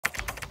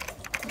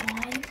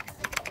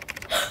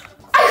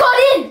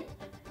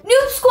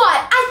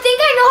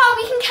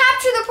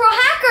to the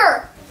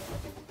ProHacker.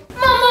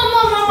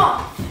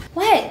 Mom.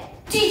 What?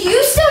 Do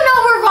you still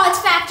know where Rod's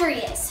factory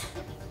is?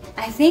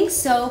 I think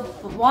so,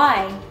 but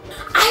why?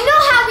 I know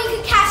how we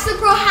could catch the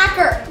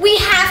ProHacker. We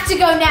have to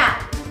go now.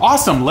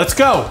 Awesome, let's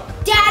go.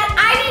 Dad,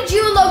 I need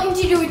you and Logan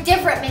to do a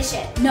different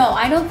mission. No,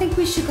 I don't think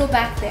we should go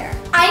back there.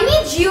 I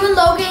need you and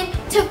Logan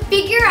to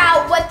figure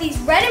out what these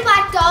red and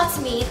black dots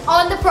mean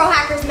on the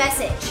ProHacker's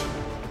message.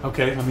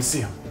 Okay, let me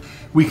see them.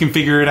 We can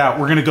figure it out.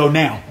 We're gonna go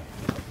now.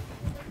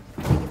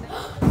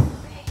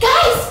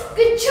 Guys,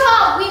 good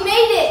job. We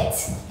made it.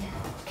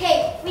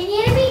 Okay, we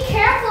need to be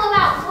careful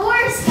about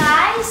Boris,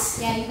 guys.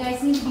 Yeah, you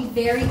guys need to be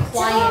very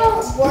quiet.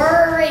 Don't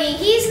worry,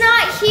 he's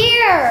not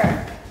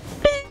here.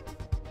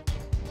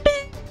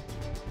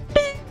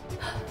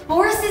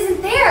 Boris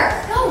isn't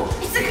there. No,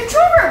 it's the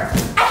control room.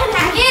 I can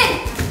hack in.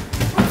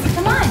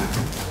 Come on.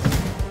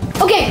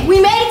 Okay, we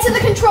made it to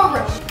the control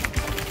room.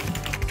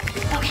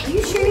 Okay, are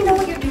you sure you know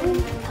what you're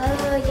doing?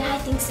 Yeah, I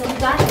think so. You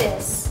got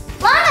this.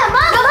 Lana,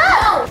 Mom,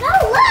 look! No,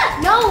 look!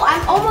 No,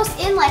 I'm almost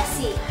in,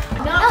 Lexie.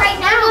 Not right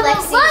now,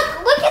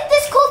 Lexie. Look at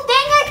this cool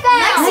thing I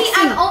found. Lexie,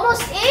 I'm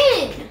almost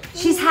in.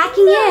 She's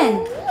hacking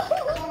in.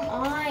 Come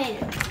on.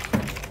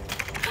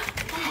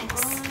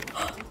 Thanks.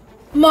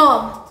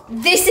 Mom,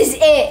 this is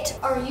it.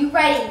 Are you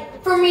ready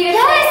for me to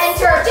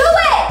enter? Do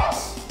it!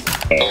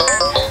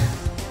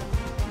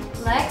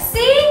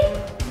 Lexie?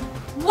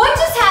 What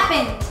just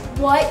happened?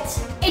 What?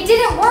 It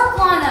didn't work,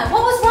 Lana.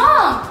 What was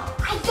wrong?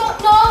 I don't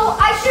know.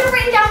 I should have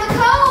written down the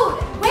code.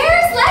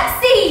 Where's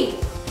Lexie?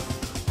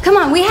 Come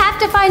on, we have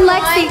to find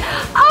Lexie.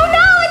 Oh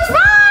no, it's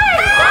Rod!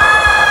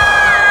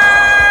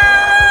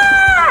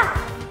 Ah!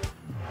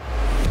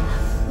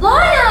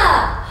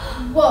 Lana!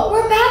 Whoa.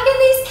 We're back in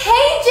these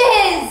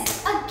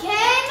cages!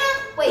 Again?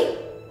 Wait,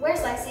 where's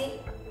Lexie?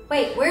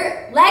 Wait,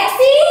 where?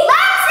 Lexie?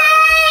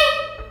 Lexie!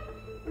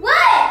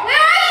 What? Where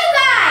are you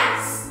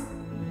guys?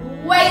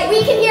 Wait,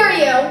 we can hear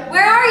you.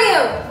 Where are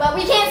you? But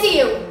we can't see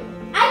you.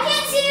 I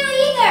can't see you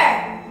either.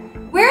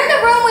 We're in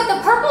the room with the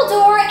purple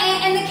door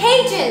and the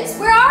cages.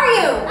 Where are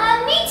you?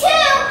 Me too.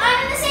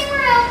 I'm in the same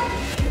room.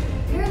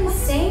 You're in the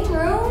same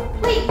room?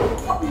 Wait,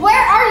 where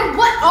are you?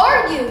 What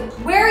are you?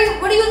 Where are you?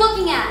 What are you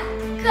looking at?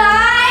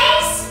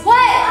 Guys? What?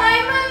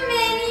 I'm a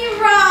mini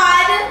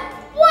rod.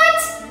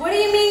 What? What do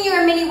you mean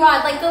you're a mini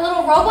rod? Like the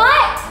little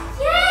robot?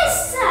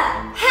 Yes.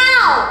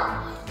 How?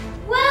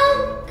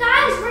 Well,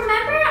 guys,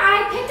 remember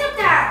I picked up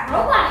that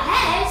robot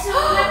head, so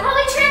that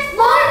probably transformed.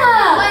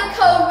 Lana! My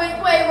code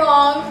went way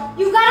wrong.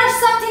 You got us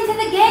sucked into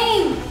the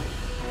game.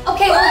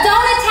 Okay, well,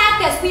 don't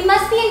attack us. We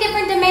must be in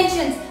different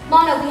dimensions.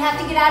 Lana, we have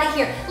to get out of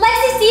here.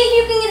 Lexie, see if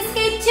you can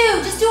escape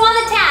too. Just do all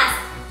the tasks.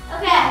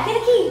 Okay. Get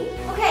a key.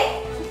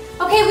 Okay.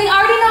 Okay, we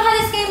already know how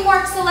this game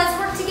works, so let's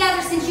work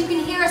together since you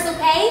can hear us,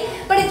 okay?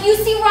 But if you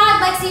see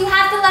Rod, Lexie, you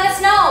have to let us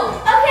know.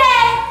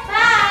 Okay.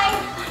 Bye.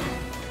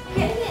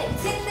 Get the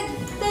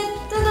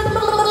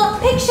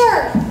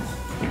picture.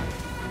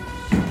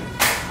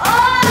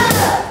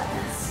 Oh!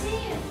 Let's see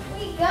if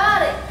we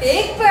got it.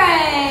 Big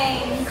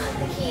brain. Got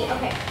the key.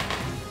 Okay.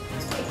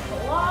 Let's wait for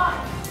the lock.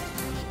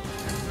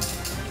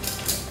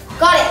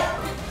 Got it.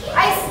 I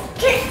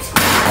kicked.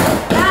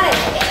 Got it.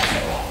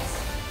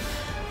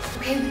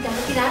 Okay, we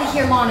gotta get out of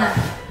here, Lana.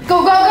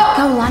 Go, go, go.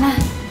 Go, Lana.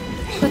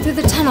 Go through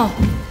the tunnel.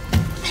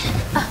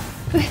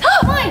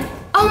 Oh, mine.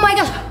 Oh my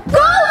gosh.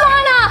 Go,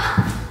 Lana!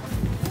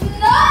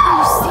 No. Are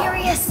you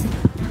serious?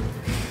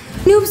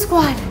 Noob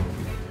Squad.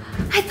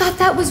 I thought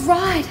that was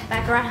Rod.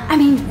 Back around. I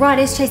mean, Rod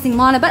is chasing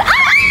Lana, but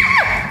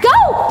Go!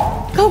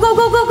 Go, go,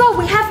 go, go, go.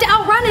 We have to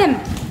outrun him.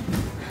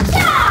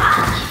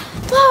 Yeah.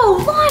 Whoa,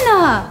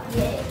 Lana.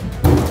 Yay.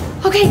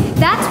 Okay,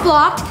 that's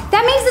blocked.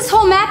 That means this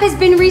whole map has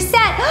been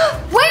reset.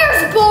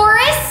 Where's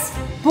Boris?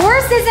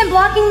 Boris isn't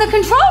blocking the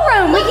control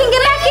room. We can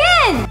get back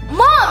in.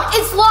 Mom,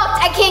 it's locked.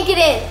 I can't get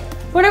in.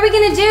 What are we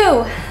gonna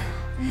do?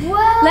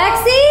 Well.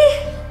 Lexie?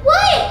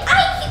 Wait, I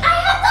have to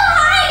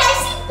hide. I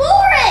see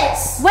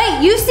Boris.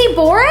 Wait, you see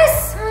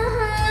Boris?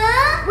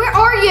 Where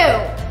are you?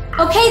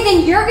 Okay,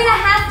 then you're gonna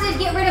have to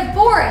get rid of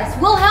Boris.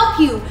 We'll help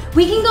you.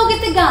 We can go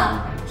get the gum.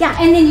 Yeah,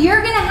 and then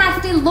you're gonna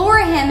have to lure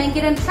him and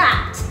get him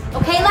trapped.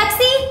 Okay,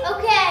 Lexie?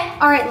 Okay.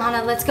 All right,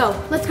 Lana, let's go.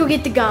 Let's go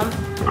get the gum.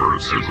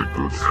 Boris is a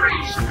good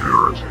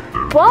security.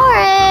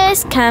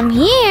 Boris, come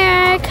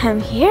here. Come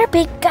here,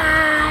 big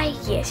guy.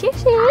 Yes,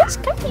 yes, yes.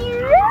 Come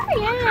here.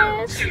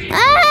 Yes.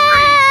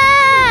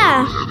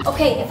 Ah!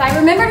 Okay, if I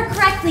remember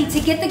correctly, to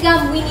get the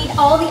gum, we need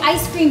all the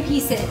ice cream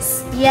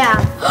pieces. Yeah.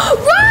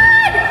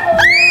 Rod!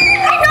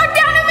 I knocked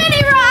down a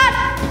mini rod.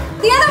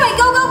 The other way,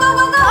 go, go, go,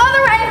 go, go.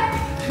 Other way.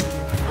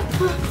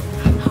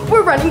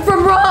 We're running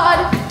from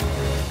Rod.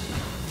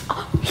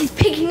 He's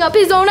picking up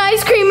his own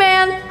ice cream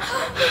man.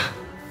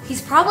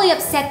 He's probably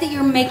upset that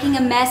you're making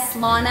a mess,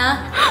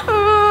 Lana.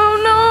 Oh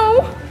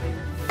no.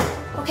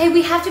 Okay,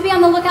 we have to be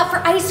on the lookout for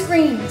ice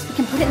creams. We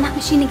can put it in that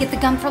machine and get the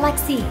gum for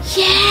Lexie.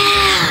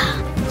 Yeah.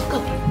 Go,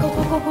 go,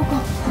 go, go, go, go.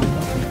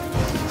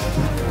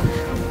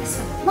 This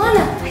way.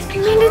 Lana, ice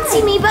cream man didn't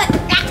see me, but.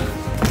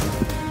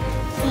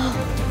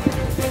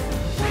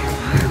 Where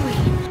are we?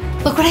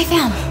 Look what I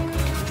found.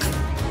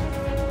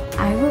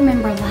 I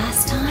remember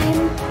last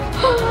time.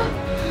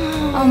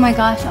 Oh my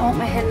gosh, I want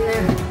my head in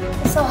there.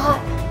 It's so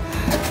hot.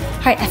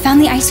 All right, I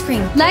found the ice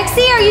cream.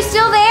 Lexie, are you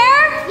still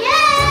there?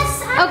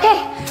 Yes.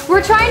 Okay,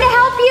 we're trying to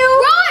help you.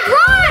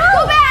 Run!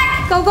 Go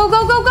back! Go, go,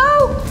 go, go,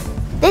 go.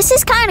 This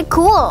is kind of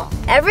cool.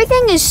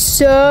 Everything is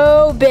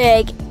so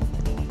big.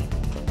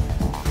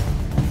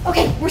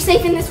 Okay, we're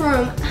safe in this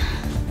room.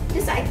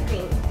 This ice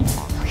cream.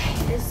 Okay,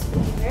 this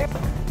here.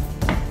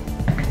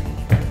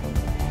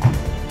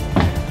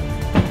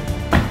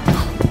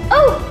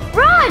 Oh,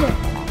 Rod!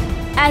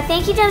 I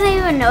think he doesn't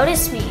even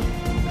notice me.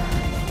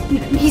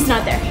 He's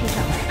not there. He's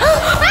not there.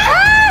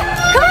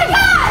 Come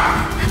on!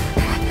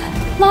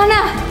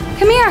 Launa,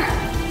 come here.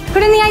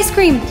 Put in the ice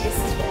cream. This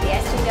is where the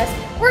ice cream goes.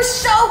 We're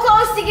so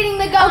close to getting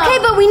the gum. Okay,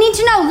 but we need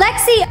to know.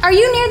 Lexie, are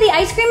you near the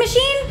ice cream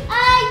machine?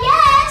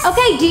 Yes.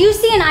 Okay, do you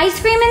see an ice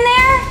cream in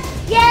there?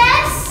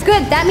 Yes.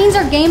 Good, that means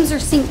our games are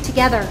synced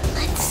together.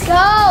 Let's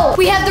go.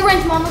 We have the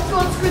wrench, Mom. Let's go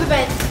unscrew the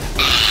vent.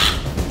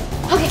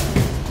 Okay.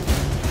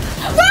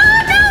 Oh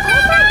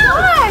my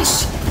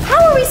gosh!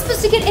 How are we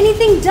supposed to get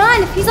anything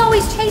done if he's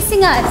always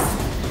chasing us?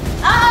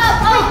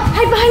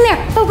 Hide behind there.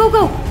 Go, go,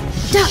 go.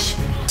 Duck.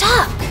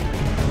 Duck.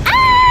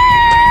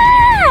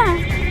 Ah!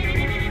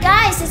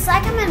 Guys, it's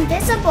like I'm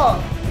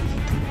invisible.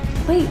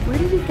 Wait, where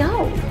did he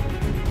go?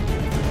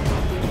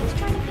 He's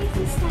trying to make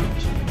me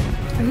snatch.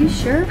 Are you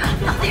sure?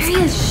 Oh, there he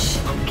is. Shh.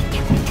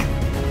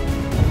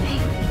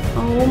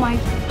 Oh my.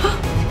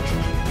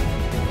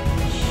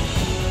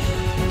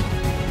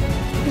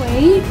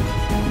 Wait.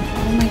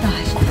 Oh my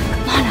gosh.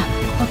 Lana,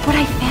 look what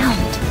I found.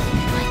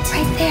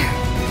 Right there.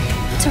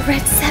 It's a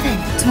red 7.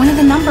 It's one of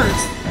the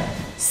numbers.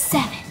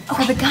 7.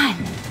 For the gun.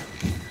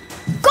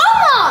 Go,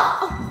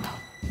 Mom.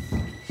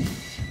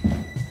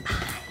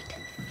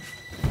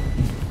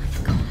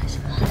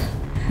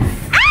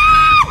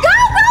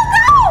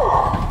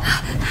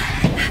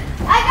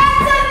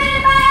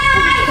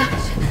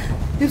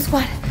 Noob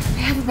Squad, I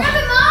have a bomb. Grab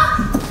it,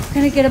 Mom. I'm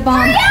gonna get a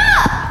bomb. Hurry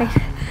up.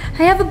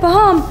 I have a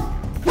bomb.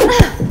 Go,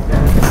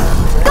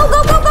 go,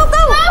 go, go,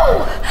 go!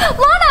 Go.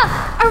 Lana,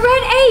 a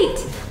red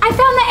 8. I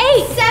found the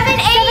 8. 7,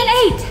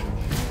 8.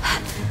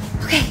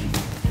 Okay,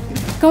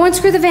 go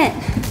unscrew the vent.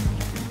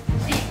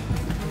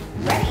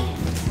 Ready?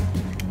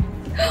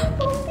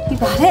 You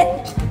got it?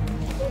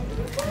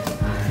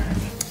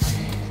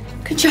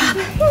 Good job.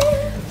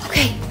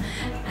 Okay,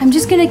 I'm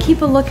just gonna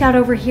keep a lookout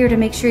over here to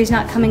make sure he's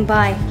not coming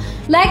by.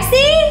 Lexie?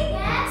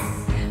 Yes.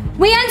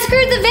 We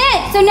unscrewed the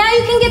vent, so now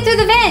you can get through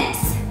the vents.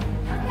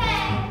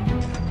 Okay.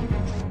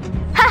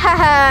 Ha ha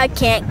ha,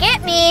 can't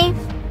get me.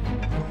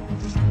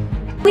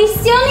 We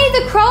still need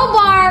the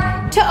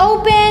crowbar to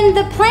open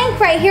the plank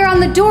right here on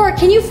the door.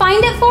 Can you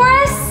find it for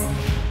us?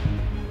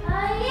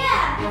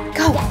 Yeah.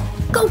 Go,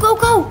 go, go,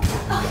 go.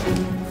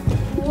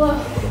 Whoa.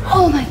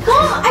 Oh my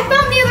God. Mom, I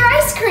found the other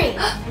ice cream.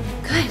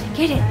 Good,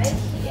 get it.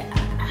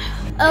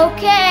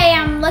 Okay,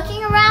 I'm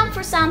looking around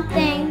for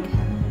something.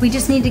 We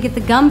just need to get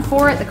the gum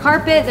for it, the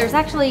carpet. There's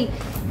actually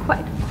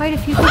quite a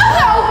few things.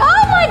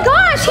 Oh my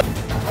gosh!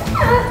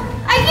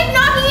 I keep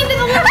knocking into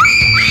the wall.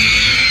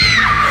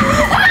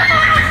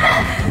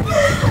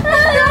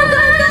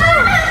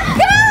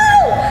 Go!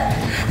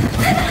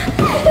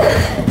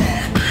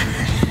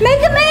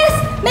 Make a mess!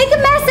 Make a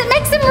mess! It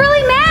makes him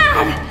really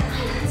mad!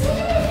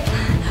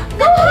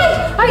 Go away!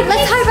 Alright,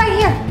 let's hide right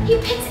here. He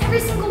picks every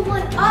single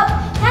one up.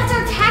 That's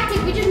our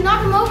tactic. We just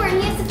knock him over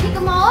and he has to pick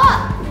them all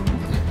up.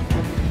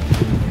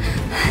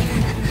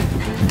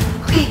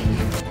 Okay.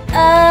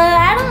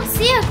 I don't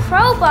see a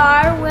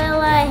crowbar.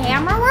 Will a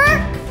hammer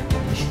work?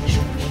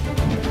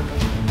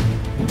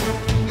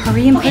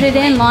 Hurry and put it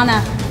in,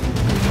 Lana.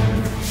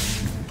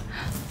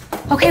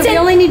 Okay, we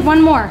only need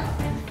one more.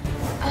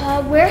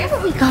 Where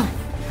haven't we Go.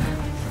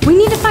 We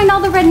need to find all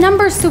the red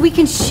numbers so we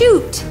can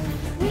shoot.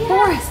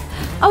 Boris.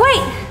 Oh,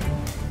 wait.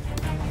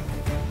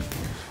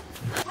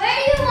 Where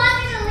do you want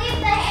me to leave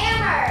the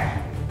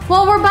hammer?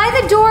 Well, we're by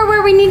the door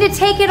where we need to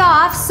take it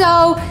off,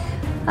 so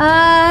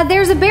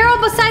there's a barrel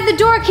beside the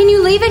door. Can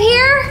you leave it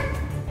here?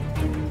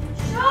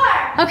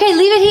 Sure. Okay,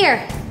 leave it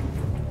here.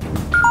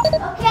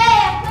 Okay,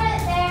 I put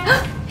it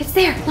there. It's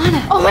there,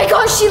 Lana. Oh my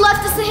gosh, she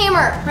left us the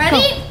hammer.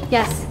 Ready? Go.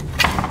 Yes.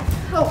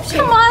 Oh, shit.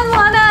 Come on,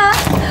 Lana.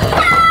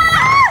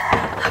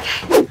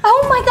 Okay.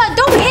 Oh my God,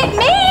 don't hit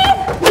me.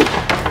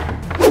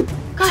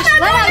 Gosh,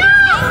 let out your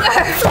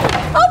anger.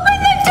 Open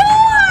the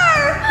door.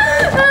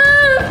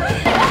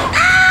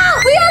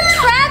 We are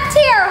trapped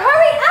here.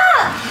 Hurry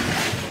up.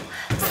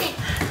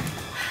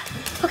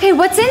 Okay,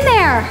 what's in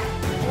there?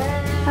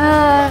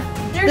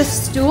 The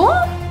stool?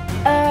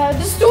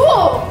 The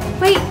stool.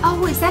 Wait,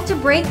 oh, is that to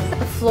break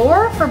the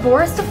floor for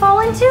Boris to fall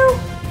into?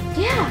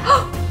 Yeah.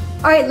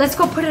 All right, let's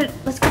go put it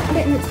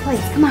in its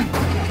place. Come on.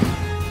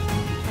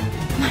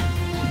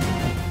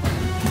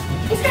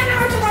 It's kind of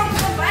hard to walk the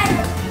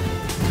fire.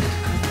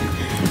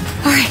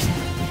 All right.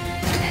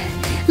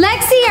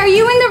 Lexie, are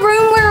you in the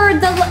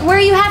room where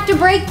you have to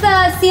break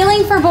the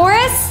ceiling for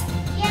Boris?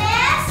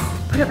 Yes.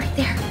 Put it right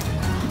there.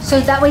 So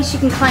that way she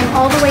can climb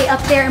all the way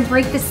up there and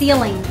break the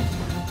ceiling.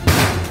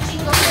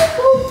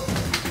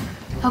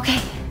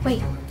 Okay,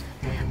 wait.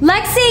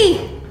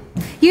 Lexie!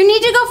 You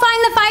need to go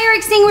find the fire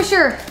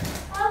extinguisher.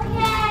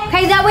 Okay.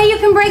 Okay, that way you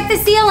can break the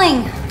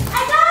ceiling.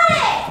 I got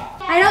it.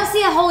 I don't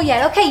see a hole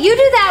yet. Okay, you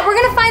do that. We're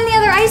gonna find the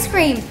other ice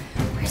cream.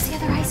 Where's the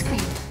other ice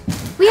cream?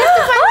 We have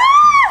to find the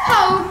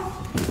code.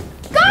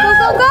 Go! Go,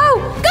 go, go!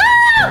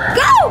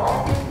 Go!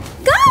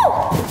 Go!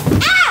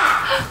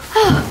 Ah!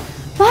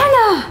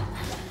 Lana!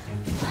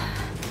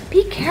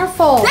 Be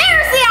careful.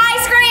 There's the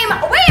ice cream.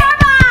 We are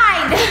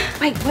mine.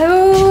 Wait.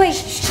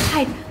 Shh,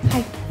 hide.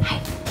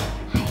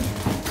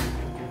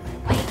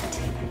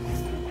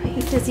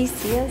 Wait, does he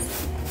see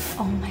us?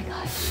 Oh my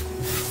gosh.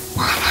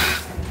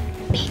 Lana,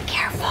 be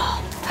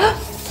careful.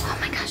 Oh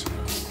my gosh. Go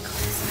this way.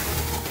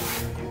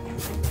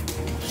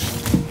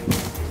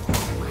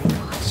 Oh my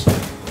gosh.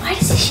 Why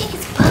does he shake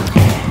his butt like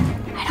that?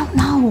 I don't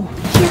know.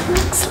 He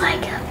looks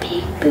like a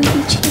big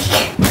booty cheek.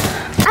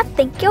 I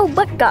think your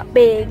butt got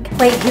big.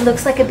 Wait, he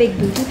looks like a big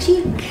booty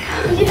cheek?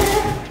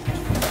 Yeah.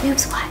 Noob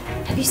Squad,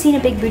 have you seen a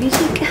big booty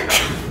cheek? I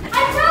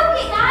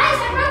broke it, guys.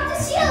 I broke the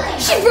ceiling.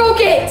 She broke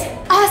it!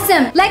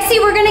 Awesome. Lexie,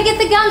 we're gonna get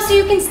the gum so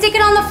you can stick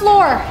it on the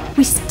floor.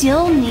 We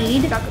still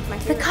need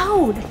the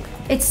code.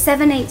 It's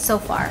 7-8 so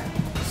far.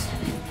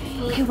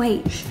 7-8. Okay,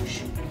 wait.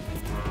 Shh.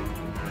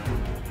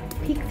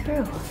 Peek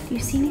through. Do you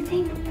see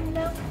anything?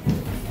 No.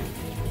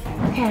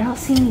 Okay, I don't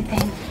see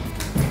anything.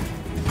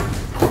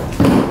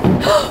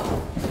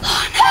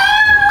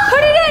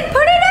 Put it in!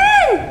 Put it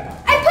in!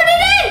 I put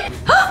it in.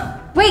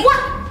 Wait.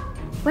 What?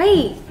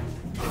 Wait.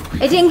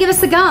 It didn't give us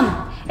the gum.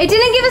 It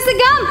didn't give us the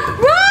gum.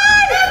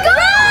 Run!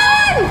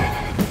 Run!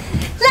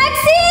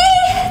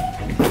 Lexie!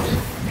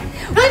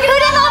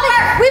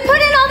 We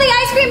put in all the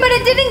ice cream, but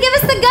it didn't give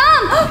us the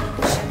gum.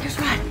 There's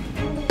Rod.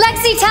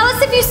 Lexie, tell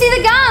us if you see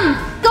the gum.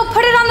 Go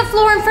put it on the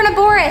floor in front of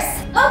Boris.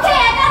 Okay,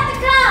 I got the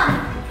gum.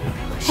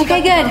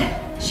 Okay, good.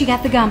 She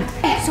got the gum.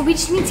 So we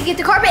just need to get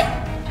the carpet.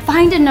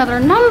 Find another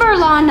number,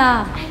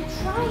 Lana. I'm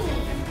trying.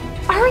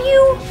 Are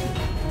you?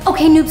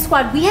 Okay, Noob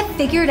Squad, we have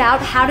figured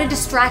out how to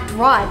distract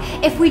Rod.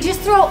 If we just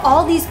throw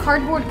all these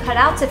cardboard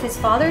cutouts of his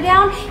father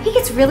down, he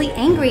gets really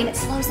angry and it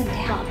slows him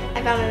down.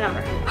 I found a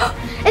number.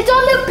 It's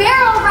on the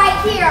barrel right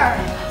here.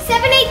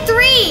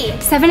 783.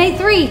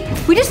 783.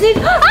 We just need.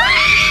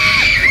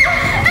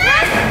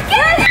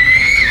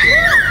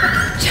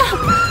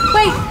 Jump!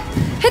 Wait,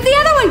 hit the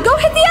other one. Go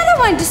hit the other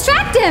one.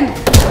 Distract him.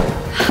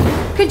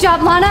 Good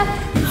job, Lana.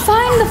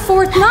 Find the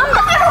fourth number.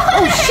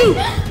 Oh shoot!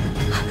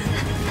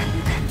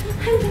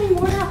 I'm getting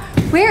worn out.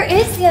 Where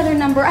is the other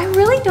number? I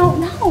really don't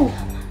know.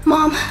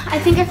 Mom, I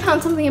think I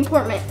found something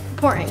important.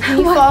 Can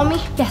you What? follow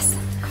me? Yes.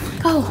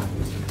 Go.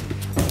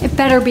 It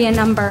better be a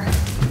number.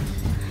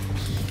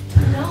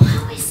 You know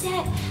how I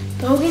sent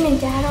Logan and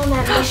Dad on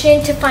that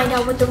mission to find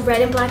out what the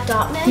red and black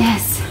dot meant?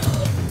 Yes.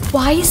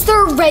 Why is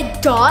there a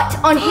red dot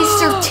on his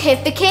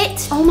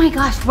certificate? Oh my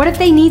gosh, what if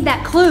they need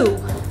that clue?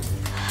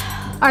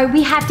 All right,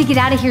 we have to get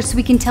out of here so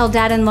we can tell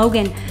Dad and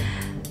Logan.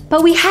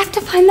 But we have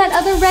to find that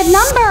other red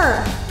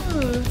number.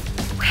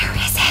 Where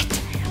is it?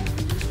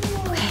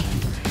 Okay,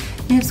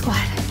 Noob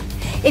Squad,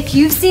 if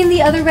you've seen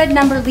the other red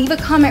number, leave a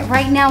comment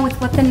right now with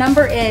what the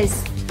number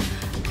is.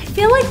 I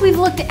feel like we've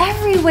looked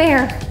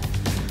everywhere.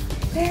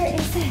 Where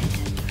is it?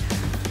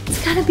 It's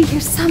gotta be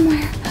here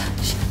somewhere.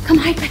 Shh, come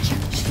hide back here.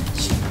 Shh,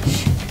 shh,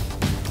 shh.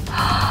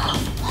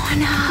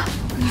 Lana,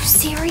 are you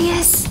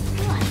serious?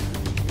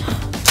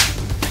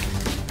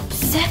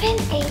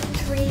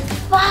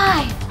 7835. All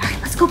right,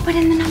 let's go put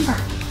in the number.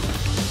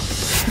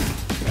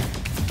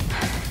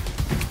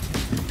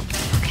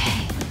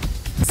 Okay.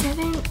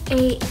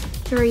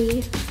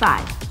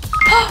 7835.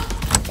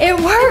 It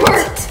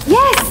worked!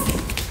 Yes!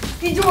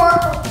 It's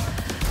adorable.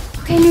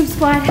 Okay, Noob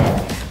Squad,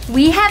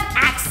 we have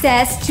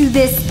access to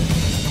this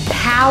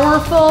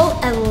powerful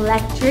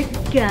electric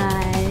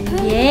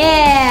gun.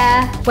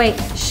 Yeah! Wait,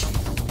 shh,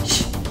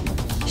 shh,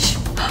 shh.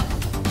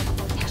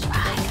 There's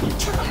Rod.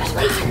 There's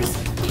lasers.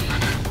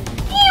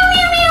 Meow,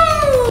 meow,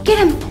 meow. Get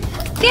him!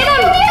 Get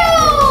him!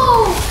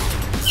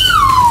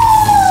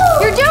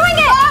 You're doing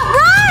it!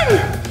 Run!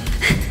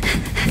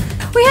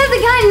 We have the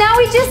gun, now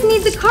we just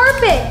need the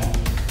carpet.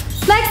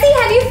 Lexie,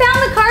 have you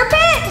found the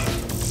carpet?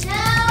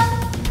 No.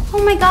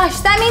 Oh my gosh,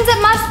 that means it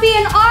must be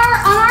on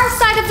our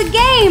side of the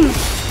game.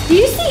 Do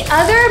you see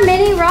other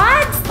mini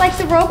rods, like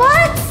the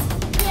robots?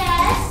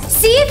 Yes.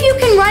 See if you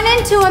can run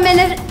into them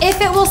and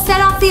if it will set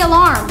off the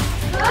alarm.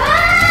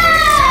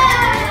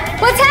 Ah!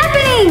 What's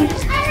happening?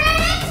 I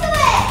ran into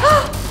it.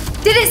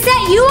 Did it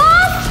set you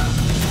off?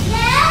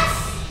 Yes.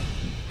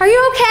 Are you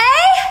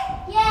okay?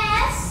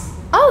 Yes.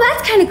 Oh,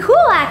 that's kind of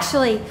cool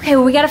actually. Okay,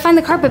 well we gotta find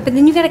the carpet, but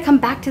then you gotta come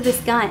back to this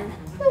gun.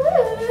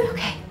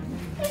 Okay.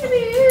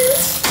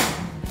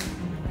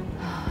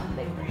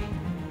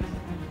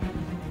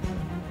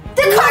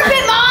 The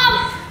carpet,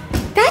 Mom!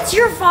 That's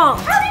your fault.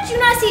 How did you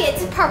not see it?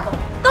 It's purple.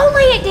 Go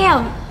lay it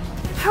down.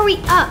 Hurry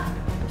up.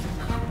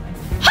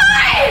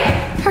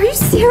 Hi! Are you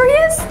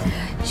serious?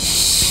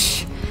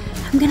 Shh.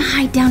 I'm gonna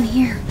hide down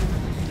here.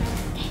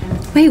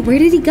 Wait, where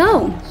did he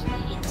go?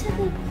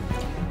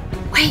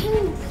 Wait.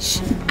 Shh.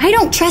 I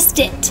don't trust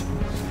it.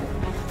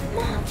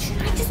 Mom, should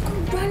I just go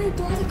run and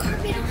throw the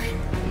carpet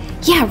on?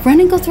 Yeah, run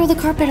and go throw the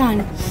carpet on.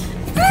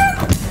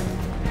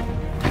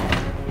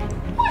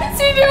 What's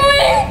he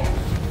doing?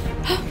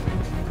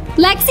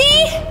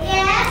 Lexie?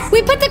 Yes?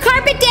 We put the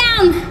carpet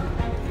down.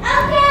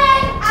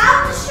 Okay,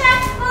 I'll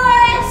distract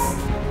Boris.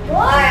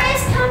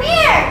 Boris, come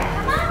here.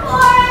 Come on,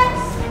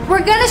 Boris.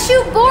 We're gonna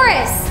shoot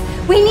Boris.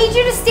 We need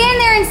you to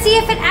stand there and see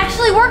if it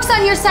actually works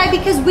on your side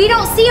because we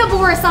don't see a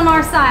Boris on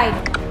our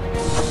side.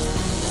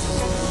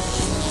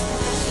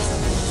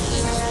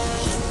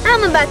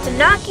 I'm about to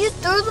knock you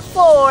through the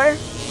floor.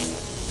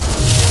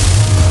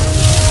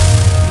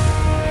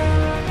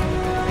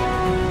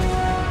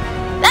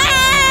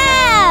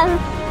 Ah!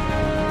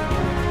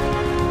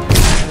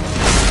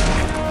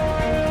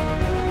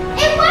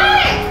 It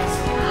worked.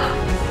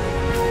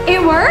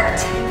 It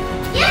worked?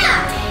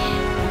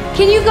 Yeah.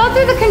 Can you go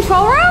through the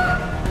control room?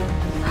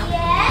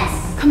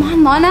 Yes. Come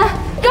on, Lana.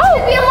 Go!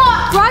 Be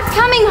locked. Rod's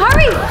coming,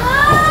 hurry!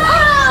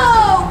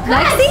 Oh!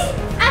 Lexie?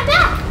 I'm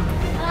back.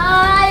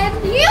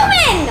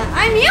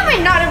 I'm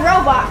human, not a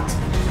robot.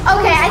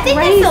 Okay, I think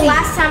that's the Crazy.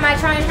 last time I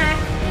try and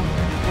hack.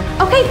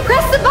 Okay,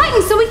 press the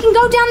button so we can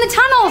go down the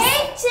tunnels.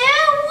 3, 2,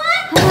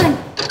 1. Come on.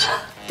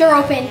 They're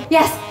open.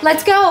 Yes,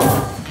 let's go.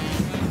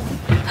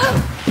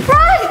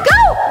 Rod,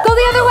 go! Go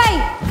the other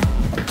way.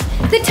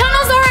 The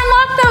tunnels are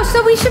unlocked though.